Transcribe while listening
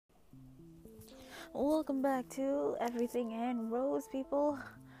Welcome back to Everything and Rose, people.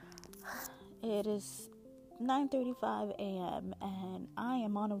 It is 9:35 a.m. and I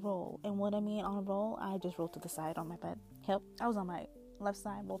am on a roll. And what I mean on a roll, I just rolled to the side on my bed. Yep, I was on my left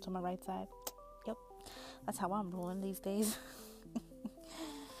side, rolled to my right side. Yep, that's how I'm rolling these days.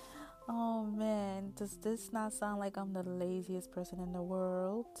 Oh man, does this not sound like I'm the laziest person in the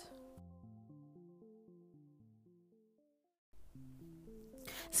world?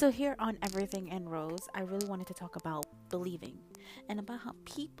 So here on Everything and Rose, I really wanted to talk about believing and about how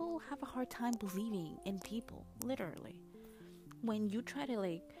people have a hard time believing in people, literally. When you try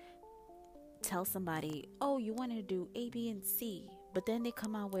to tell somebody, "Oh, you want to do A, B, and C," but then they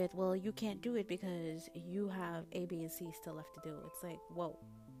come out with, "Well, you can't do it because you have A, B, and C still left to do." It's like, whoa,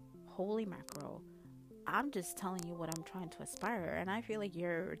 holy mackerel. I'm just telling you what I'm trying to aspire, and I feel like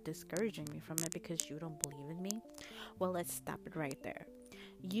you're discouraging me from it because you don't believe in me. Well, let's stop it right there.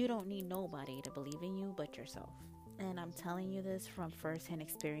 You don't need nobody to believe in you but yourself. And I'm telling you this from first-hand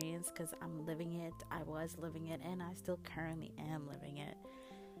experience because I'm living it, I was living it, and I still currently am living it.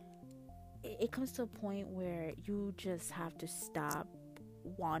 It comes to a point where you just have to stop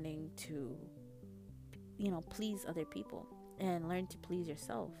wanting to, please other people and learn to please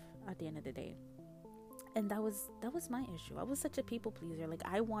yourself at the end of the day. And that was my issue. I was such a people pleaser. Like,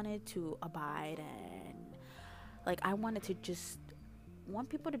 I wanted to abide, and I wanted to just want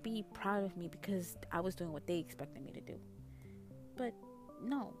people to be proud of me because I was doing what they expected me to do. But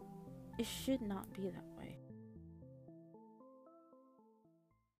no, it should not be that way.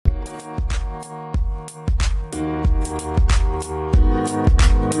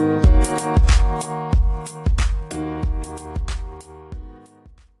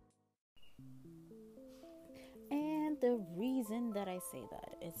 And the reason that I say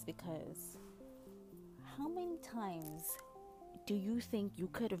that is because how many times do you think you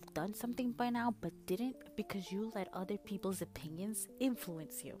could have done something by now but didn't because you let other people's opinions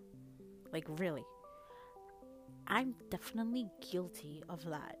influence you? Like, really. I'm definitely guilty of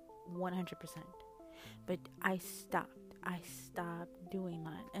that, 100%. But I stopped. I stopped doing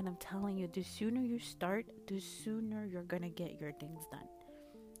that. And I'm telling you, the sooner you start, the sooner you're gonna get your things done.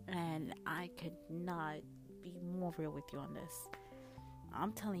 And I could not be more real with you on this.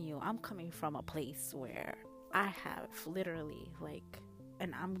 I'm telling you, I'm coming from a place where I have literally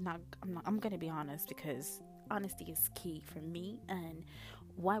and I'm gonna be honest because honesty is key for me. And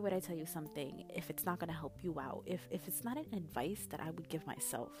why would I tell you something if it's not gonna help you out? If it's not an advice that I would give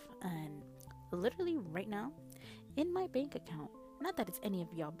myself? And literally right now, in my bank account, not that it's any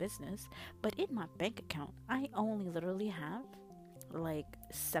of y'all business, but in my bank account, I only literally have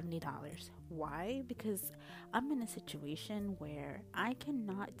 $70. Why? Because I'm in a situation where I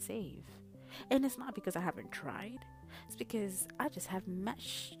cannot save. And it's not because I haven't tried. It's because I just have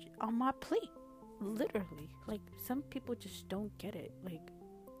mesh on my plate. Literally. Some people just don't get it.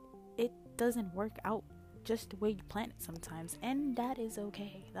 It doesn't work out just the way you plan it sometimes. And that is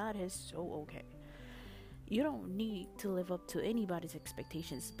okay. That is so okay. You don't need to live up to anybody's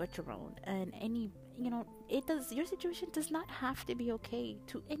expectations but your own. And your situation does not have to be okay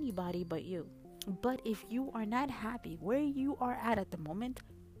to anybody but you. But if you are not happy where you are at the moment,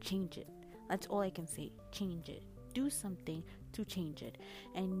 change it. That's all I can say. Change it. Do something to change it.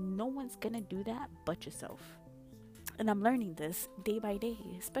 And no one's gonna do that but yourself. And I'm learning this day by day,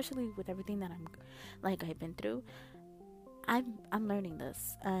 especially with everything that I've been through. I'm learning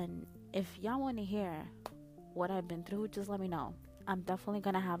this. And if y'all want to hear what I've been through, just let me know. I'm definitely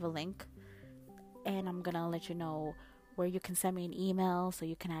gonna have a link, and I'm gonna let you know where you can send me an email so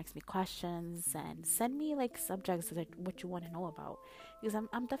you can ask me questions and send me subjects that what you want to know about, because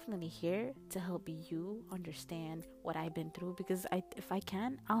I'm definitely here to help you understand what I've been through, because if I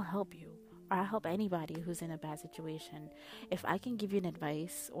can, I'll help you, or I'll help anybody who's in a bad situation. If I can give you an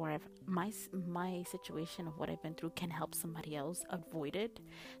advice, or if my situation of what I've been through can help somebody else avoid it,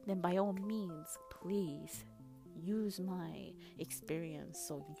 then by all means, please use my experience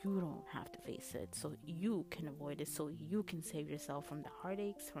so you don't have to face it, so you can avoid it, so you can save yourself from the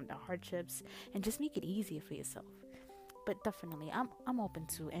heartaches, from the hardships, and just make it easier for yourself. But definitely, I'm open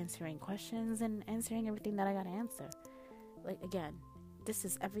to answering questions and answering everything that I gotta answer. Again, this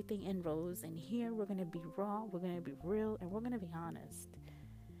is Everything in Rose, and here we're gonna be raw, we're gonna be real, and we're gonna be honest.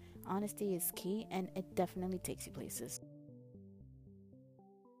 Honesty is key, and it definitely takes you places.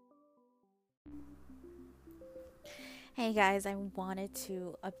 Hey guys, I wanted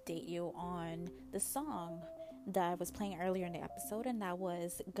to update you on the song that I was playing earlier in the episode, and that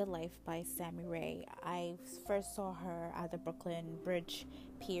was Good Life by Sammy Ray. I first saw her at the Brooklyn Bridge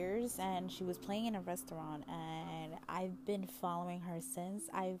Piers, and she was playing in a restaurant, and I've been following her since.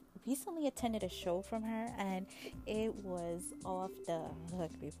 I recently attended a show from her, and it was off the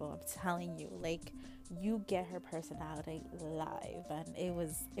hook, people. I'm telling you, like, you get her personality live, and it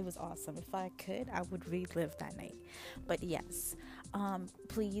was awesome. If I could, I would relive that night. But yes,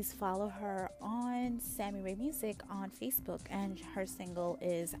 please follow her on Sammy Ray Music on Facebook, and her single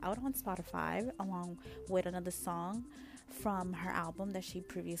is out on Spotify along with another song from her album that she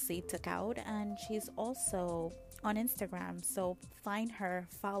previously took out. And she's also on Instagram, so find her,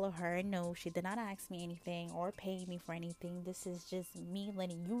 follow her. No, she did not ask me anything or pay me for anything. This is just me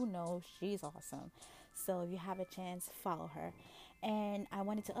letting you know she's awesome. So if you have a chance, follow her. And I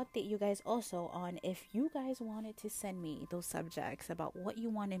wanted to update you guys also on if you guys wanted to send me those subjects about what you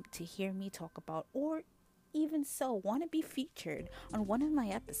wanted to hear me talk about, or even so want to be featured on one of my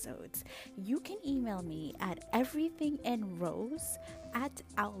episodes, you can email me at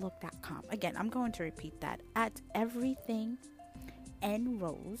everythingenrose@outlook.com. Again, I'm going to repeat that, at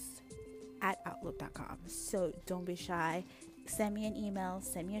everythingenrose@outlook.com. So don't be shy. Send me an email,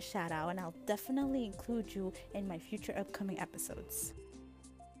 send me a shout out, and I'll definitely include you in my future upcoming episodes.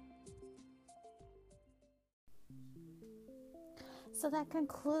 So that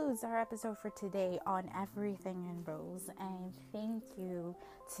concludes our episode for today on Everything in Rose. And thank you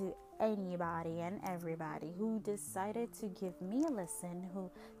to anybody and everybody who decided to give me a listen,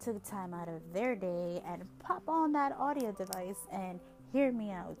 who took time out of their day and pop on that audio device and hear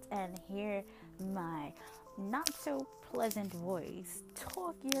me out and hear my not so pleasant voice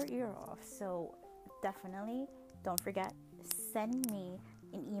talk your ear off. So definitely don't forget, send me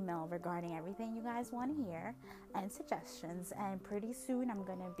an email regarding everything you guys want to hear and suggestions, and pretty soon I'm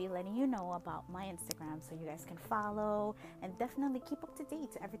gonna be letting you know about my Instagram so you guys can follow and definitely keep up to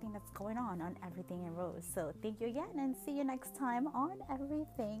date to everything that's going on Everything in Rose. So thank you again, and see you next time on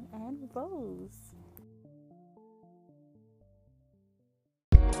Everything in Rose.